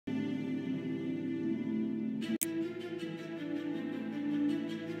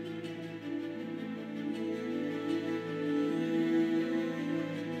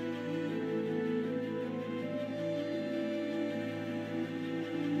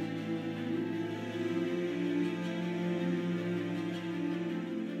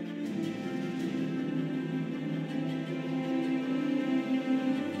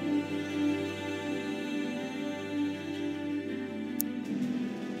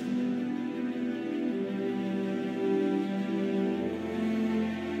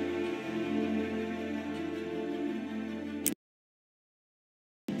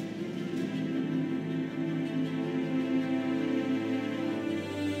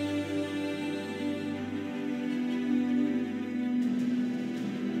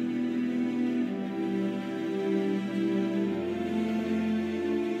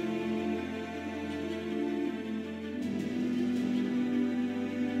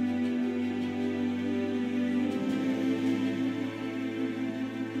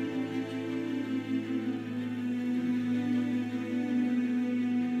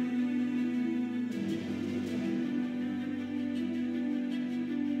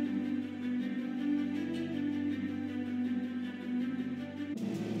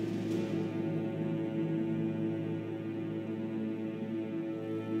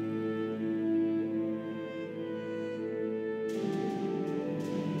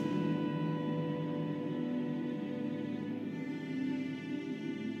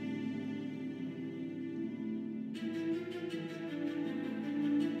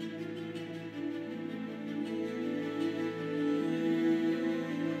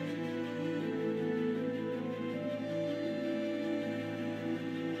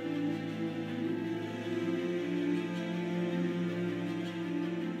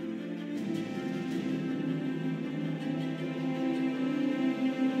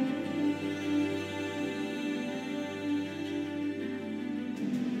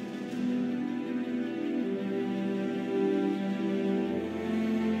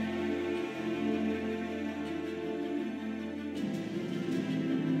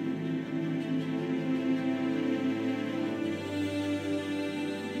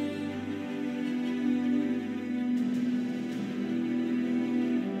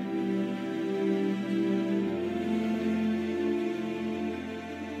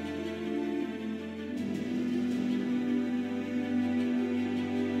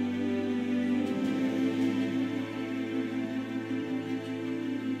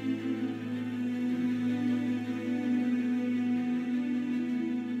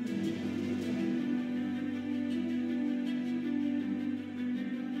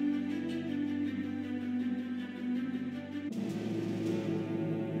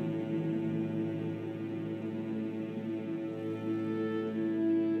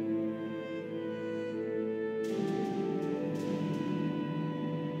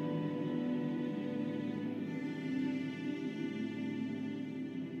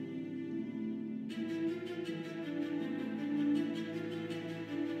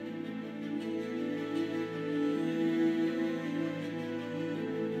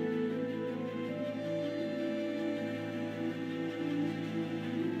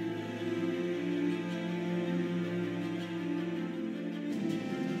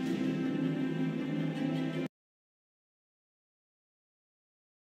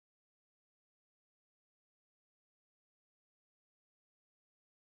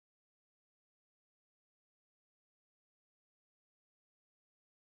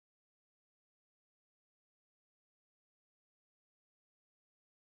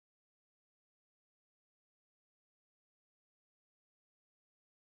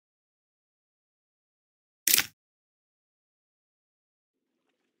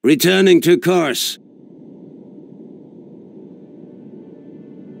Returning to course.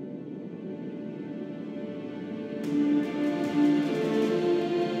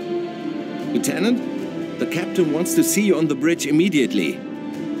 Lieutenant, the captain wants to see you on the bridge immediately.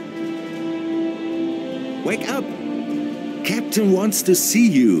 Wake up! Captain wants to see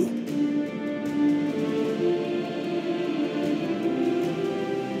you.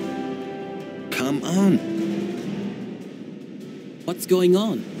 Come on. What's going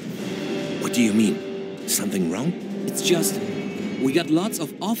on? What do you mean? Something wrong? It's just... we got lots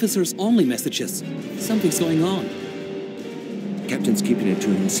of officers-only messages. Something's going on. Captain's keeping it to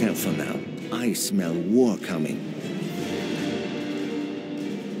himself for now. I smell war coming.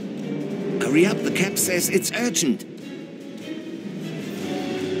 Hurry up, the cap says it's urgent.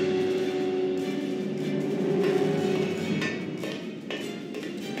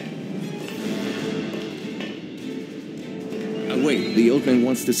 Wait, the old man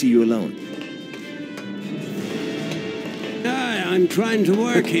wants to see you alone. I'm trying to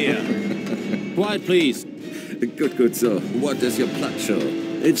work here. Quiet, please. Good, good, so what does your plot show?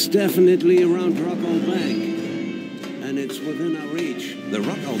 It's definitely around Rockall Bank. And it's within our reach. The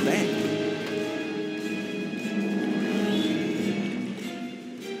Rockall Bank?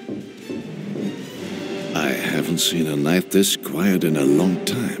 I haven't seen a night this quiet in a long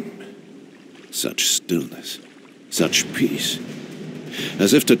time. Such stillness, such peace.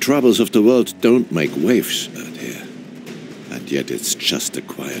 As if the troubles of the world don't make waves out here. And yet it's just the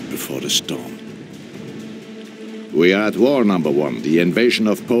quiet before the storm. We are at war, number one. The invasion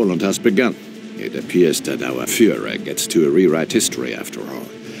of Poland has begun. It appears that our Führer gets to rewrite history after all.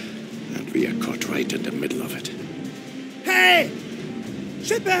 And we are caught right in the middle of it. Hey!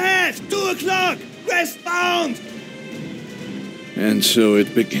 Ship ahead! 2 o'clock! Westbound! And so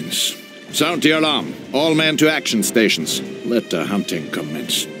it begins. Sound the alarm. All men to action stations. Let the hunting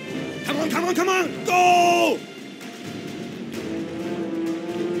commence. Come on, come on, come on! Go!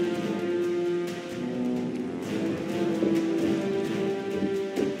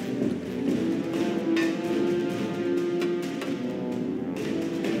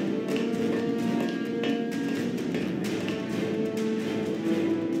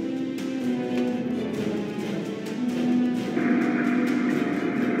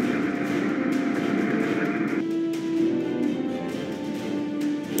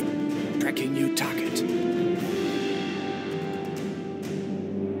 Tracking new target.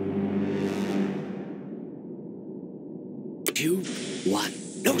 Two, one,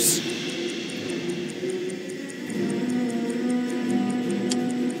 nose.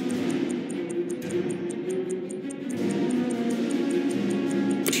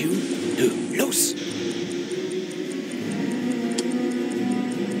 Two, nose.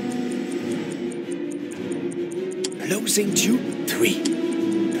 Closing tube 3.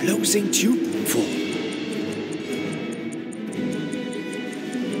 Closing tube 4.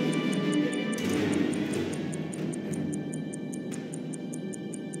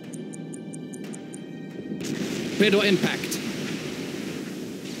 Torpedo impact.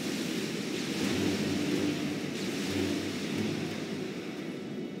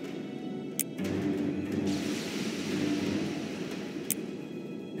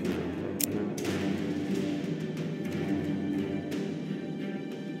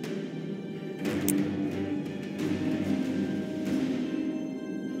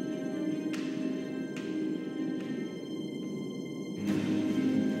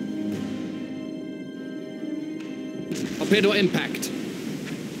 Torpedo impact.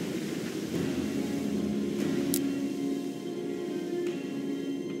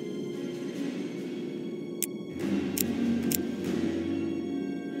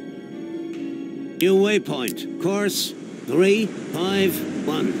 New waypoint. Course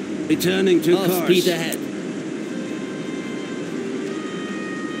 351. Returning to course. Speed ahead.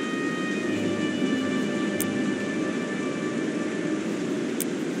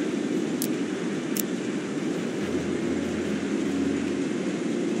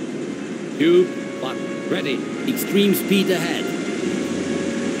 Tube 1. Ready. Extreme speed ahead.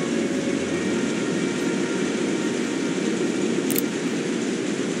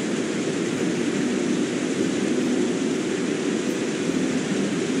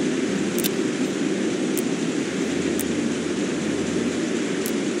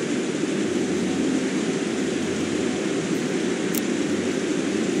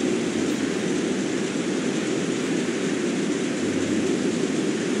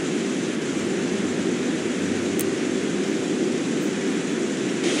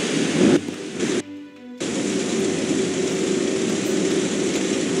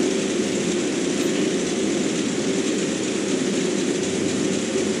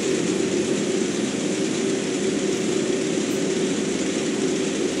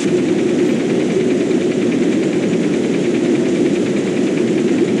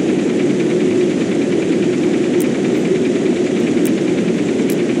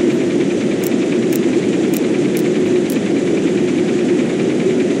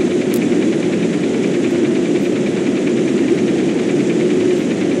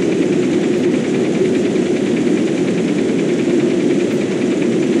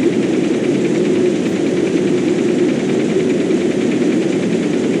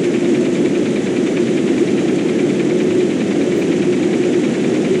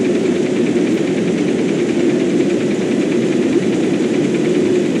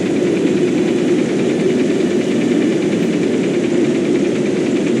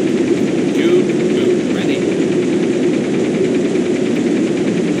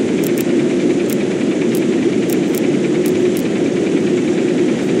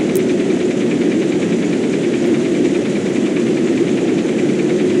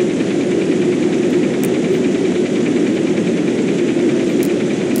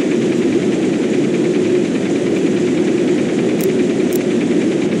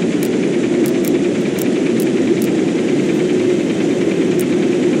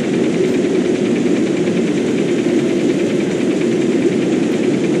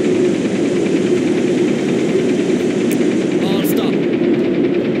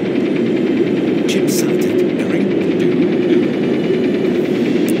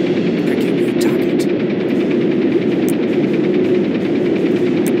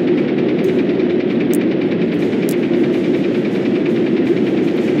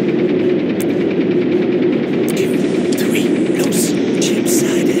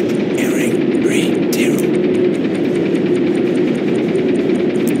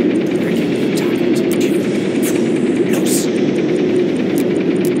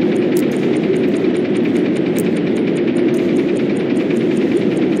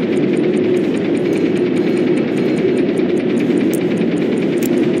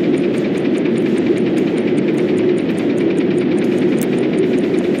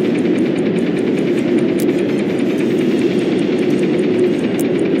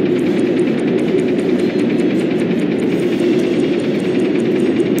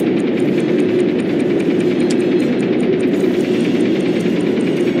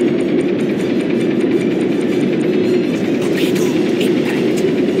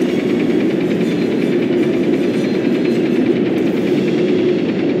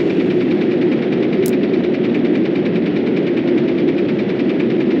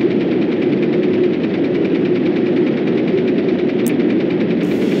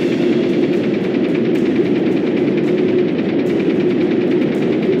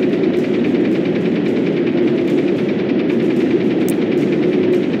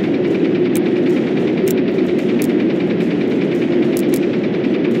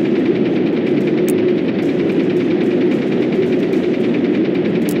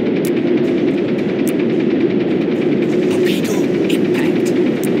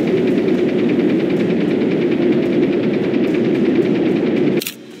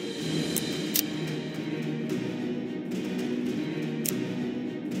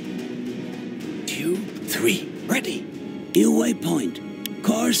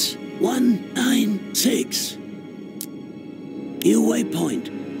 Course 196. New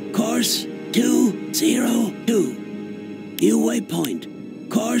waypoint. Course 202. New waypoint.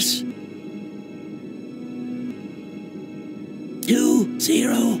 Course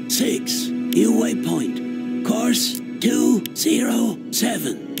 206. New waypoint. Course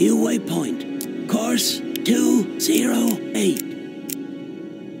 207. New waypoint. Course 208.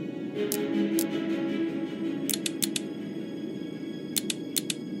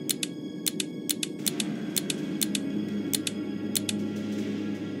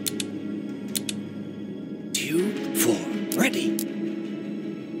 Ready.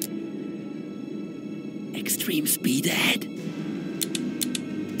 Extreme speed ahead.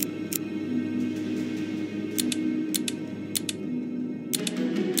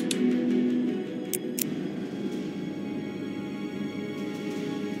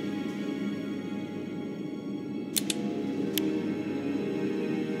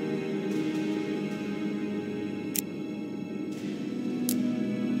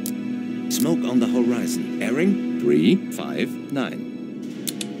 Smoke on the horizon. Bearing 359.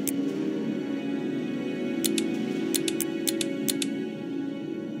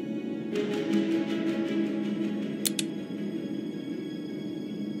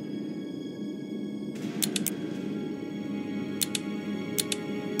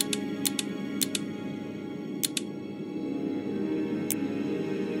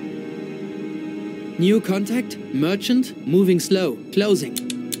 New contact, merchant, moving slow, closing.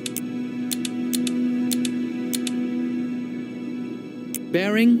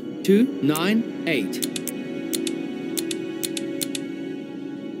 Bearing 298.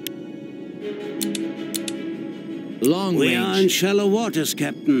 Long We are in range. shallow waters,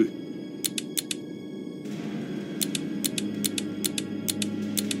 Captain.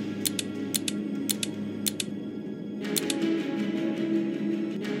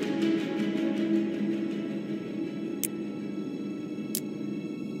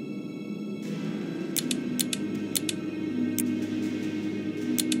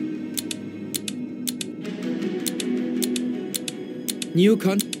 New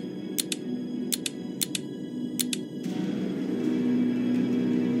con.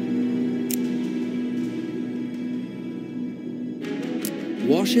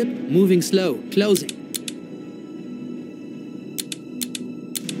 Warship moving slow, closing.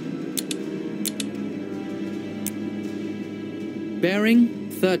 Bearing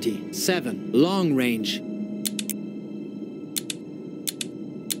 37, long range.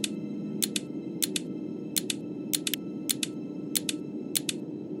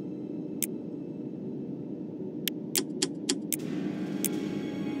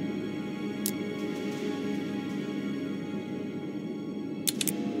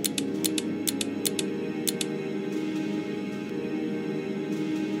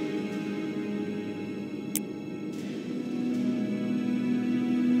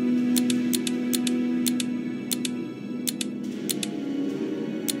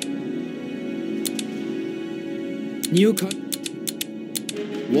 New con.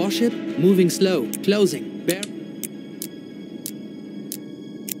 Warship moving slow, closing. Bear.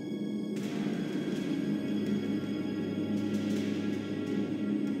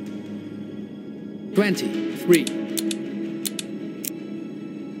 Three.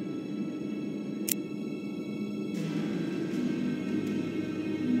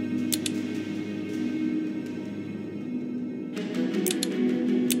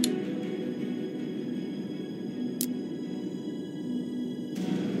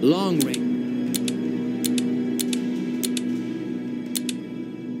 Long range.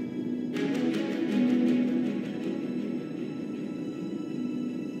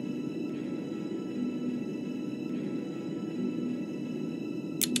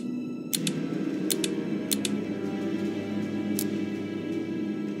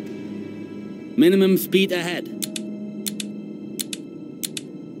 Minimum speed ahead.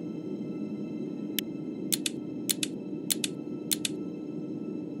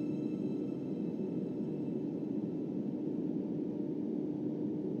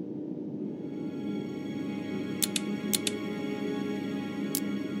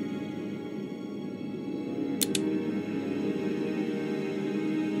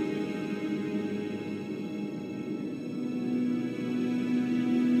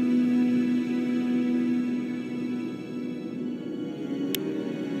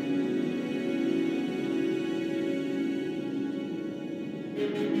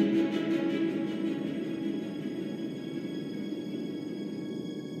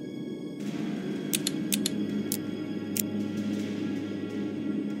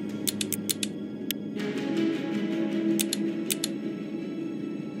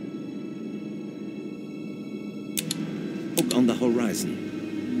 object on the horizon.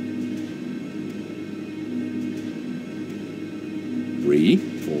 3,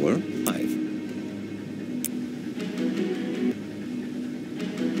 4,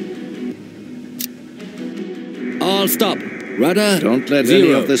 5. All stop. Rudder. Don't let zero.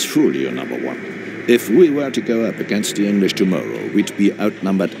 any of this fool you, number one. If we were to go up against the English tomorrow, we'd be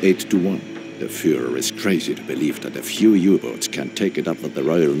outnumbered 8-1. The Führer is crazy to believe that a few U-boats can take it up with the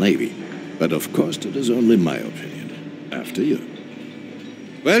Royal Navy. But of course, that is only my opinion. After you.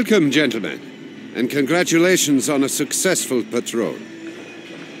 Welcome, gentlemen, and congratulations on a successful patrol.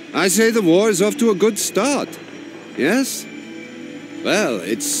 I say the war is off to a good start. Yes? Well,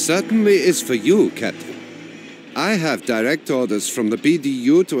 it certainly is for you, Captain. I have direct orders from the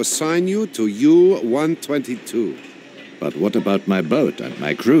BDU to assign you to U-122. But what about my boat and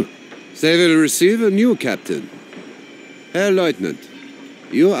my crew? They will receive a new captain. Herr Lieutenant,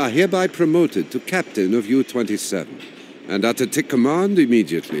 you are hereby promoted to captain of U-27, and are to take command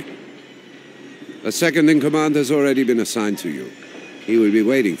immediately. A second in command has already been assigned to you. He will be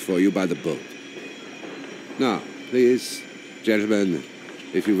waiting for you by the boat. Now, please, gentlemen,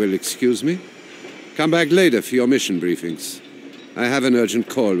 if you will excuse me, come back later for your mission briefings. I have an urgent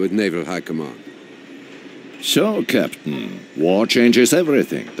call with Naval High Command. So, Captain, war changes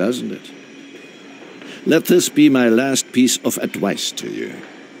everything, doesn't it? Let this be my last piece of advice to you.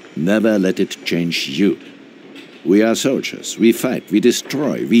 Never let it change you. We are soldiers. We fight, we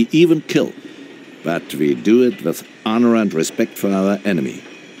destroy, we even kill. But we do it with honor and respect for our enemy.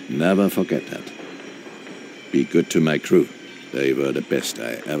 Never forget that. Be good to my crew. They were the best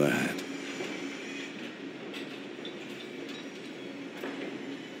I ever had.